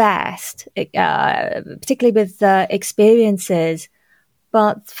or best, particularly with experiences.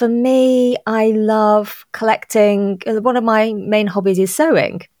 But for me, I love collecting. One of my main hobbies is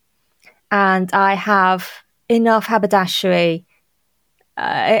sewing, and I have enough haberdashery,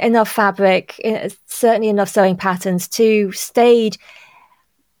 enough fabric, certainly enough sewing patterns to stage.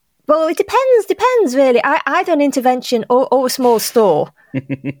 Well, it depends really. I do an intervention or a small store,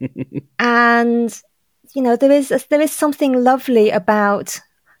 and you know there is something lovely about,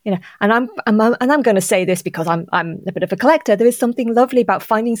 you know, and I'm going to say this because I'm a bit of a collector. There is something lovely about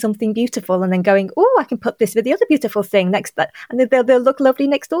finding something beautiful and then going, oh, I can put this with the other beautiful thing next, and they'll look lovely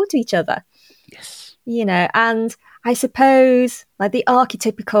next door to each other. Yes, you know, and I suppose like the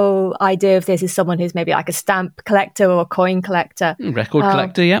archetypical idea of this is someone who's maybe like a stamp collector or a coin collector. Record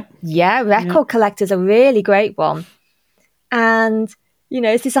collector, yeah. Yeah, record collector's a really great one. And, you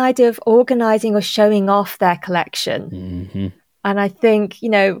know, it's this idea of organising or showing off their collection. Mm-hmm. And I think, you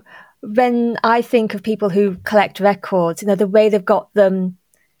know, when I think of people who collect records, you know, the way they've got them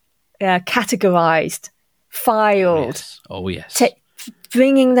categorised, filed. Yes. Oh, yes.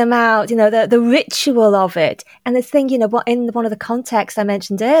 Bringing them out, you know, the ritual of it. And this thing, you know, in one of the contexts I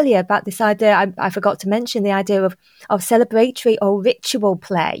mentioned earlier about this idea, I forgot to mention the idea of celebratory or ritual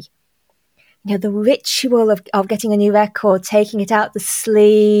play. the ritual of getting a new record, taking it out the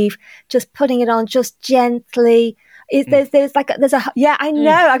sleeve, just putting it on just gently. There's yeah, I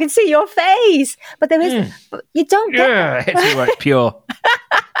know, I can see your face, but there is, you don't get it's pure.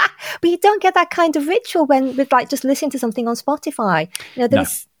 But you don't get that kind of ritual with like just listening to something on Spotify.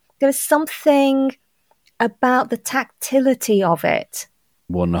 There's something about the tactility of it.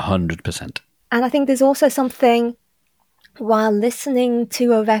 100%. And I think there's also something, while listening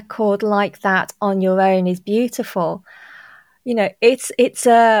to a record like that on your own is beautiful. It's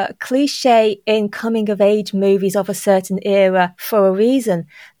a cliche in coming of age movies of a certain era for a reason.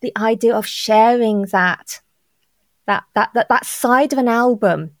 The idea of sharing that side of an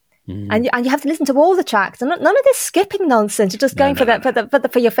album, and you have to listen to all the tracks, and none of this skipping nonsense. You're just going for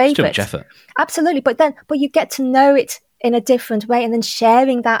your favourites. Too much effort. Absolutely, but you get to know it in a different way, and then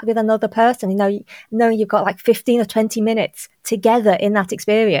sharing that with another person. Knowing you've got like 15 or 20 minutes together in that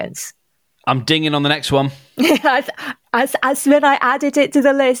experience. I'm dinging on the next one. As when I added it to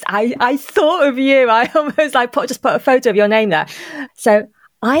the list, I thought of you. I almost just put a photo of your name there. So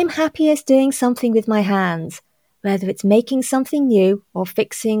I'm happiest doing something with my hands, whether it's making something new or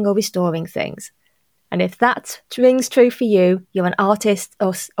fixing or restoring things. And if that rings true for you, you're an artist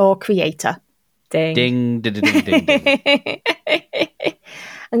or creator. Ding. Ding, ding, ding, ding, ding.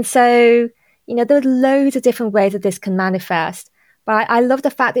 And so, there are loads of different ways that this can manifest. But I love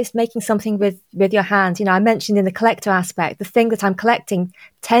the fact that it's making something with your hands. I mentioned in the collector aspect, the thing that I'm collecting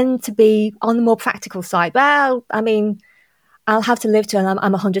tend to be on the more practical side. Well, I mean, I'll have to live till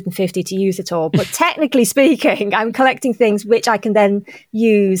I'm 150 to use it all. But technically speaking, I'm collecting things which I can then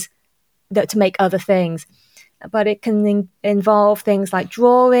use to make other things. But it can involve things like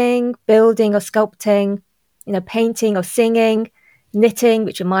drawing, building or sculpting, painting or singing, knitting,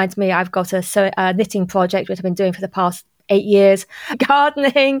 which reminds me, I've got a knitting project which I've been doing for the past 8 years,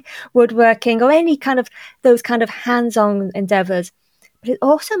 gardening, woodworking, or any kind of those kind of hands-on endeavors. But it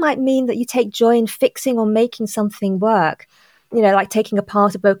also might mean that you take joy in fixing or making something work, like taking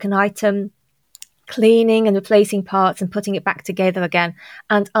apart a broken item, cleaning and replacing parts and putting it back together again.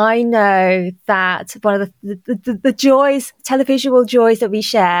 And I know that one of the joys, televisual joys that we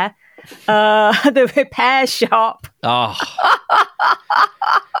share, the repair shop. Oh.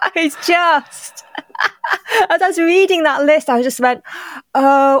 It's just, as I was reading that list, I just went,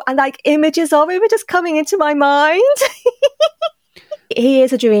 oh, and like images of it were just coming into my mind. He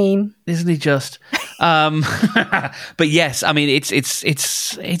is a dream, isn't he? Just, but yes, I mean,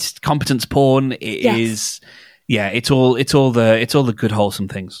 it's competence porn. It is, yeah. It's all the good wholesome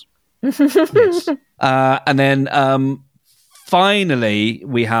things. Yes. And then finally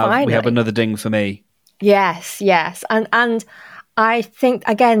we have another ding for me. Yes, and I think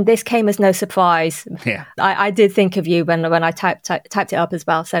again this came as no surprise. Yeah, I did think of you when I typed it up as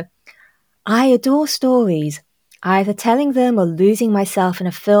well. So I adore stories, either telling them or losing myself in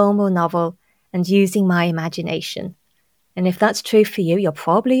a film or novel and using my imagination. And if that's true for you, you're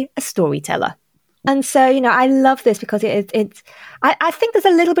probably a storyteller. And so, I love this because I think there's a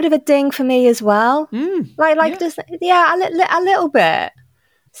little bit of a ding for me as well. A little bit.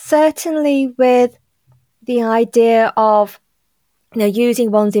 Certainly with the idea of,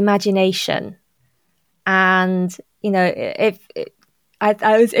 using one's imagination. And,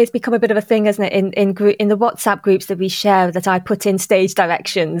 it's become a bit of a thing, isn't it? In the WhatsApp groups that we share, that I put in stage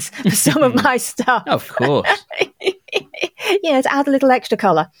directions for some of my stuff. Of course. To add a little extra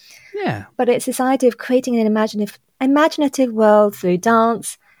colour. Yeah. But it's this idea of creating an imaginative world through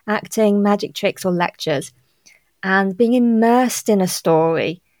dance, acting, magic tricks or lectures, and being immersed in a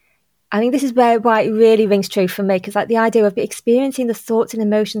story. I think this is why it really rings true for me, because like the idea of experiencing the thoughts and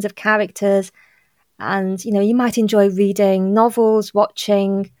emotions of characters. And, you might enjoy reading novels,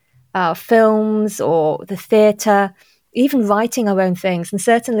 watching films or the theatre, even writing our own things. And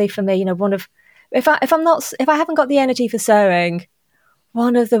certainly for me, if I haven't got the energy for sewing,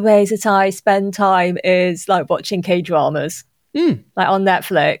 one of the ways that I spend time is like watching K-dramas, like on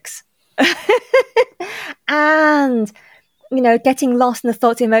Netflix. And getting lost in the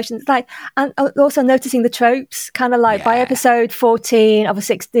thoughts and emotions, and also noticing the tropes, kind of by episode 14 of a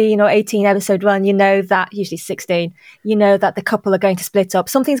 16 or 18 episode run, that, usually 16, that the couple are going to split up.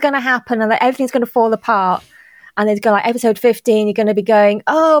 Something's going to happen and everything's going to fall apart. And then go episode 15, you're going to be going,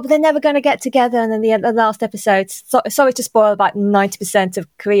 oh, but they're never going to get together. And then the last episode, sorry to spoil about 90% of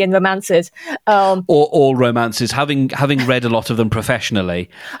Korean romances. Or all romances. Having read a lot of them professionally,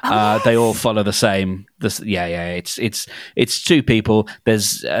 they all follow the same it's two people.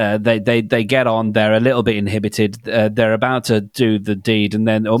 There's they get on. They're a little bit inhibited. They're about to do the deed, and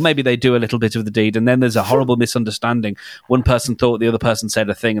then, or maybe they do a little bit of the deed, and then there's a horrible misunderstanding. One person thought the other person said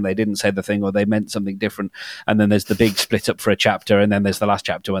a thing, and they didn't say the thing, or they meant something different. And then there's the big split up for a chapter, and then there's the last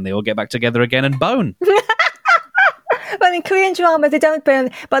chapter when they all get back together again and bone. Well, in Korean drama, they don't burn,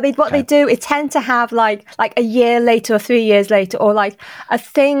 but they do, it tend to have like a year later or 3 years later, or like a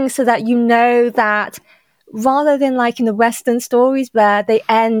thing so that you know that, rather than like in the Western stories where they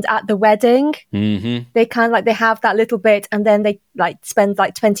end at the wedding, they kind of like, they have that little bit, and then they like spend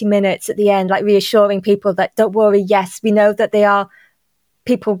like 20 minutes at the end, like reassuring people that don't worry, yes, we know that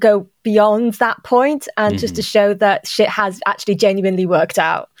people go beyond that point, and just to show that shit has actually genuinely worked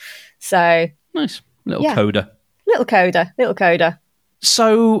out. So nice. Little coda.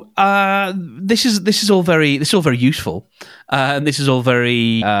 So this is all very useful, and this is all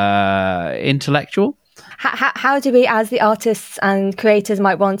very intellectual. How do we, as the artists and creators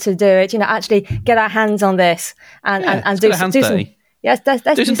might want to do it, actually get our hands on this and do some damage.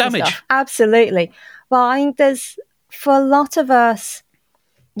 Stuff. Absolutely. Well, I think there's, for a lot of us,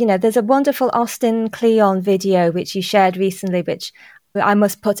 there's a wonderful Austin Kleon video which you shared recently, which I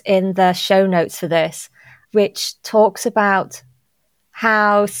must put in the show notes for this, which talks about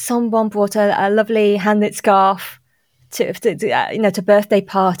how someone brought a lovely hand-knit scarf to birthday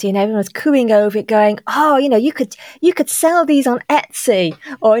party, and everyone was cooing over it, going, "Oh, you could sell these on Etsy,"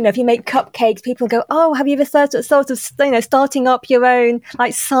 or if you make cupcakes, people go, "Oh, have you ever thought of starting up your own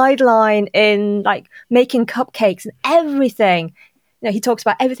like sideline in like making cupcakes and everything?" He talks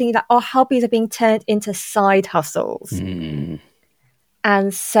about everything that our hobbies are being turned into side hustles,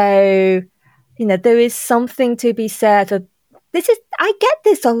 and so there is something to be said for this. I get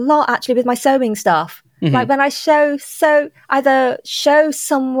this a lot actually with my sewing stuff. Like when I either show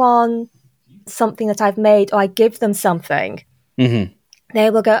someone something that I've made, or I give them something, they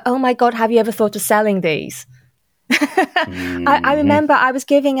will go, "Oh my God, have you ever thought of selling these?" I remember I was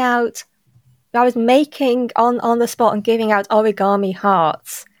making on the spot and giving out origami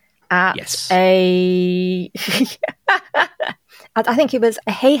hearts at I think it was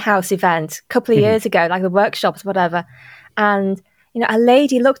a Hay House event a couple of years ago, like the workshops, whatever. And a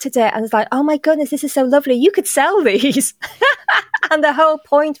lady looked at it and was like, "Oh my goodness, this is so lovely. You could sell these." And the whole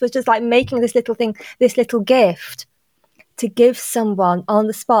point was just like making this little thing, this little gift to give someone on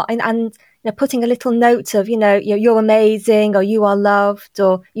the spot, and putting a little note of, you're amazing, or you are loved,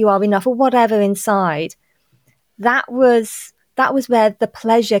 or you are enough, or whatever inside. That was where the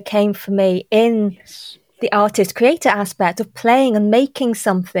pleasure came for me in the artist creator aspect of playing and making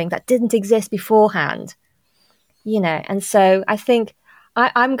something that didn't exist beforehand. And so I think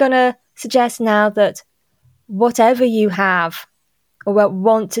I'm going to suggest now that whatever you have or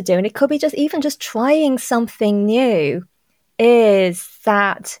want to do, and it could be just trying something new, is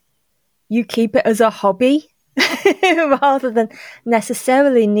that you keep it as a hobby rather than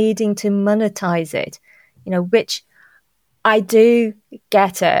necessarily needing to monetize it, which I do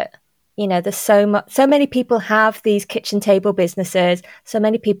get it. There's so many people have these kitchen table businesses, so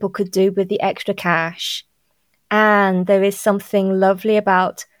many people could do with the extra cash. And there is something lovely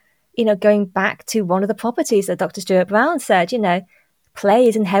about, going back to one of the properties that Dr. Stuart Brown said, play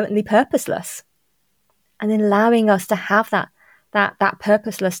is inherently purposeless, and then allowing us to have that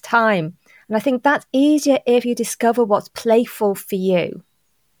purposeless time. And I think that's easier if you discover what's playful for you.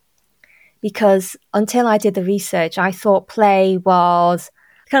 Because until I did the research, I thought play was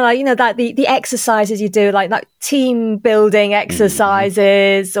kind of like, that the exercises you do, like team building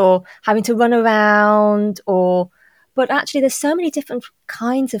exercises, or having to run around, but actually there's so many different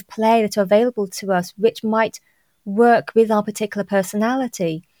kinds of play that are available to us, which might work with our particular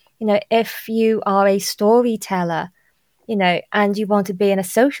personality. If you are a storyteller, and you want to be in a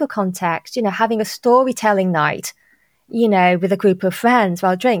social context, having a storytelling night, with a group of friends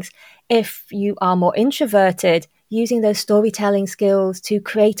while drinks. If you are more introverted, using those storytelling skills to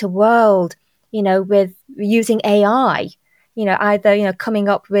create a world, with using AI, either, coming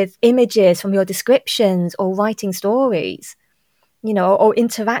up with images from your descriptions, or writing stories, or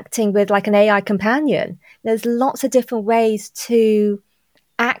interacting with like an AI companion. There's lots of different ways to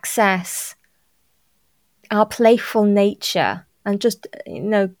access our playful nature. And just,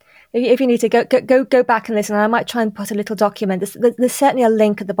 if you need to go back and listen, I might try and put a little document. There's certainly a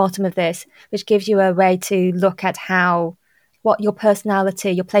link at the bottom of this, which gives you a way to look at what your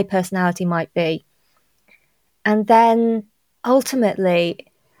play personality might be. And then ultimately,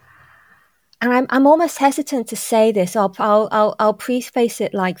 and I'm almost hesitant to say this, I'll preface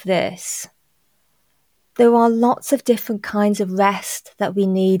it like this. There are lots of different kinds of rest that we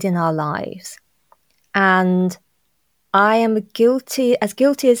need in our lives. And I am guilty as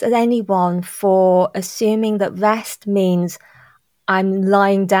anyone for assuming that rest means I'm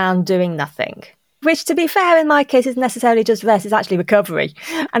lying down doing nothing. Which, to be fair, in my case, isn't necessarily just rest, it's actually recovery.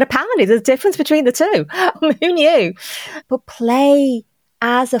 And apparently there's a difference between the two. Who knew? But play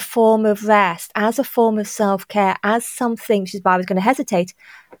as a form of rest, as a form of self-care, as something, which is why I was going to hesitate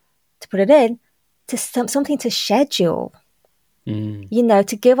to put it in, to something to schedule. You know,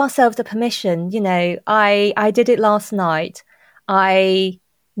 to give ourselves the permission. You know, I did it last night. I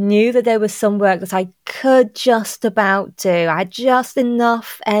knew that there was some work that I could just about do. I had just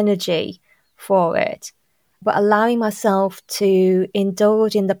enough energy for it. But allowing myself to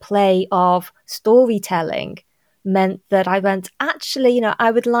indulge in the play of storytelling meant that I went, actually, you know,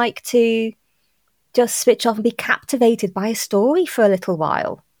 I would like to just switch off and be captivated by a story for a little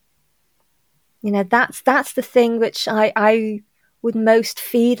while. You know, that's the thing which I would most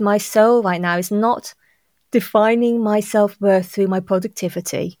feed my soul right now, is not defining my self-worth through my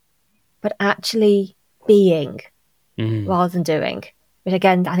productivity, but actually being rather than doing. Which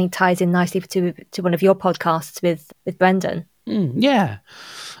again, I think ties in nicely to one of your podcasts with Brendan. Yeah.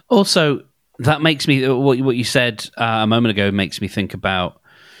 Also, that makes me, what you said a moment ago makes me think about,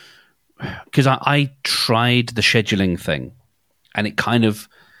 because I tried the scheduling thing, and it kind of,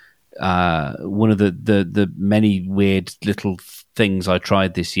 one of the many weird little things I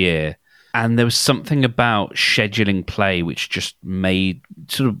tried this year, and there was something about scheduling play which just made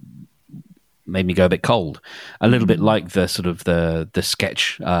me go a bit cold, a little bit like the sort of the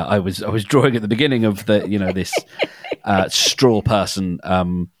sketch I was drawing at the beginning of the, you know, this straw person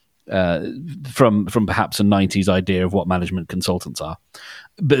from perhaps a 90s idea of what management consultants are.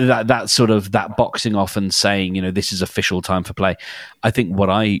 But that sort of that boxing off and saying, you know, this is official time for play. I think what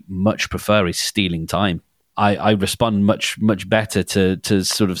I much prefer is stealing time. I respond much better to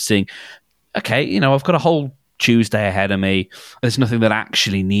sort of seeing, okay, you know, I've got a whole Tuesday ahead of me. There's nothing that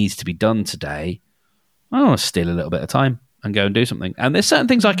actually needs to be done today. I want to steal a little bit of time and go and do something. And there's certain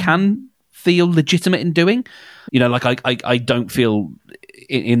things I can feel legitimate in doing. You know, like I don't feel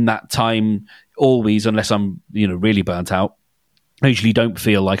in that time always, unless I'm, you know, really burnt out. I usually don't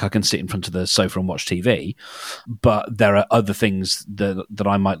feel like I can sit in front of the sofa and watch TV, but there are other things that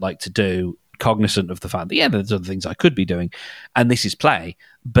I might like to do, cognizant of the fact that, yeah, there's other things I could be doing, and this is play.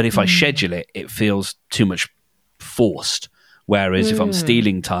 But if I schedule it, it feels too much forced. Whereas if I'm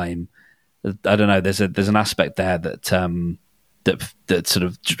stealing time, I don't know, there's an aspect there that sort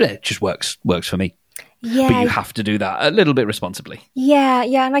of just works for me. Yeah. But you have to do that a little bit responsibly. Yeah.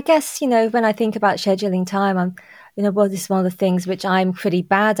 And I guess, you know, when I think about scheduling time, this is one of the things which I'm pretty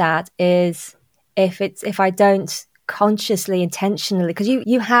bad at, is if I don't consciously, intentionally, because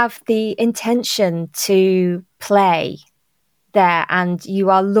you have the intention to play there and you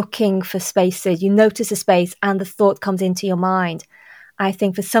are looking for spaces, you notice a space and the thought comes into your mind. I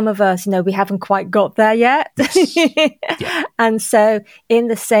think for some of us, you know, we haven't quite got there yet. Yeah. And so in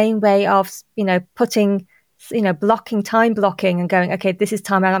the same way of, you know, putting, you know, time blocking and going, okay, this is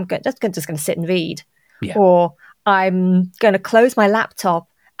time and I'm just going to sit and read. Yeah. Or I'm going to close my laptop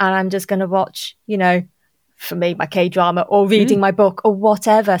and I'm just going to watch, you know, for me, my K-drama, or reading my book, or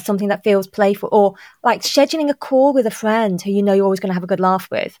whatever, something that feels playful, or like scheduling a call with a friend who you know you're always going to have a good laugh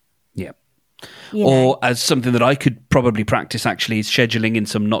with. Yeah. Or as something that I could probably practice actually is scheduling in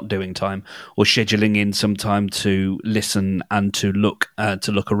some not doing time, or scheduling in some time to listen and to look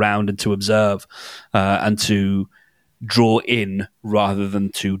around and to observe and to draw in rather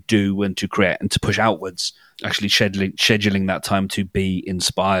than to do and to create and to push outwards. Actually scheduling that time to be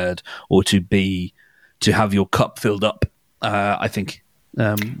inspired or to have your cup filled up, I think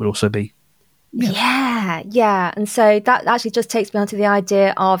would also be. Yeah. And so that actually just takes me on to the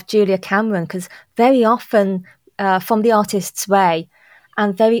idea of Julia Cameron, because very often from The Artist's Way,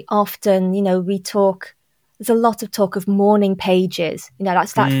 and very often, you know, there's a lot of talk of morning pages. You know,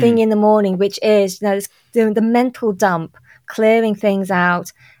 that's that thing in the morning, which is, you know, doing the mental dump, clearing things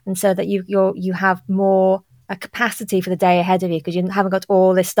out, and so that you have more a capacity for the day ahead of you, because you haven't got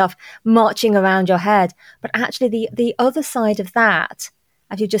all this stuff marching around your head. But actually the other side of that,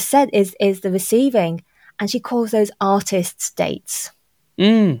 as you just said, is the receiving. And she calls those artist dates.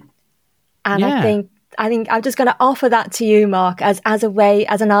 And I think I'm just going to offer that to you, Mark, as a way,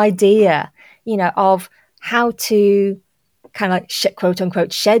 as an idea, you know, of how to kind of like quote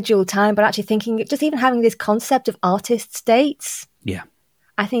unquote schedule time, but actually thinking, just even having this concept of artist dates. Yeah.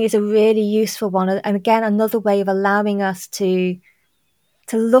 I think it's a really useful one. And again, another way of allowing us to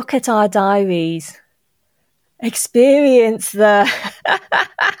look at our diaries, experience the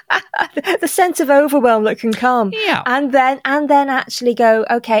the sense of overwhelm that can come. Yeah. And then actually go,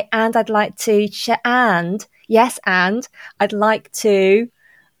 okay, and I'd like to, and I'd like to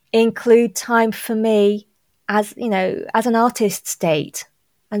include time for me as, as an artist's date.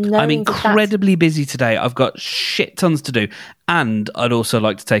 And I'm incredibly busy today. I've got shit tons to do. And I'd also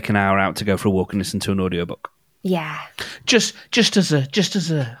like to take an hour out to go for a walk and listen to an audiobook. Yeah. Just as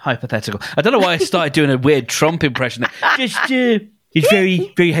a hypothetical. I don't know why I started doing a weird Trump impression. It's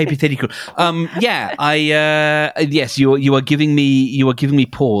very, very hypothetical. Yes, you are giving me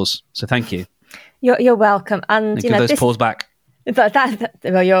pause. So thank you. You're welcome. And give those pause back.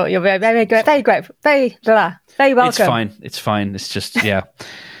 Well, you're very, very great, very welcome. It's fine. It's just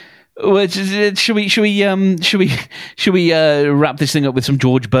Well, should we wrap this thing up with some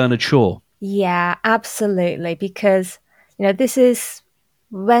George Bernard Shaw? Yeah, absolutely. Because this is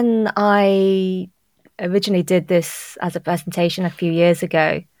when I originally did this as a presentation a few years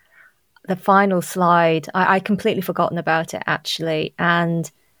ago. The final slide, I completely forgotten about it actually,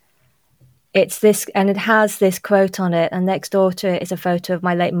 and it's this, and it has this quote on it, and next door to it is a photo of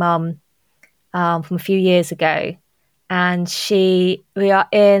my late mum from a few years ago. And we are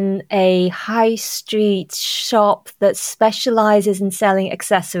in a high street shop that specializes in selling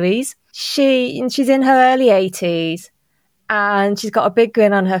accessories. She's in her early 80s, and she's got a big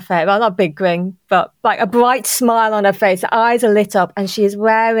grin on her face. Well, not a big grin, but like a bright smile on her face. Her eyes are lit up, and she is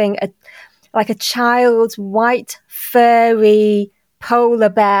wearing a child's white furry polar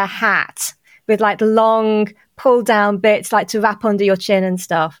bear hat with like long pull down bits like to wrap under your chin and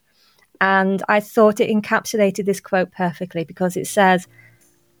stuff. And I thought it encapsulated this quote perfectly, because it says,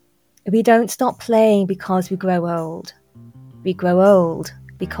 "We don't stop playing because we grow old. We grow old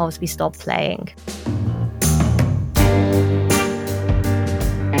because we stop playing."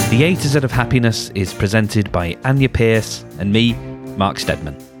 The A to Z of Happiness is presented by Anya Pearce and me, Mark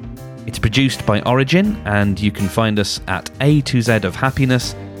Steadman. It's produced by Origin, and you can find us at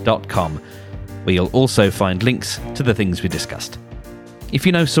a2zofhappiness.com, where you'll also find links to the things we discussed. If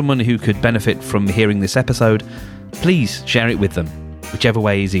you know someone who could benefit from hearing this episode, please share it with them, whichever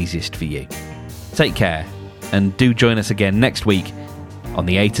way is easiest for you. Take care, and do join us again next week on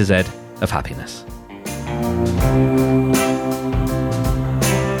the A to Z of Happiness.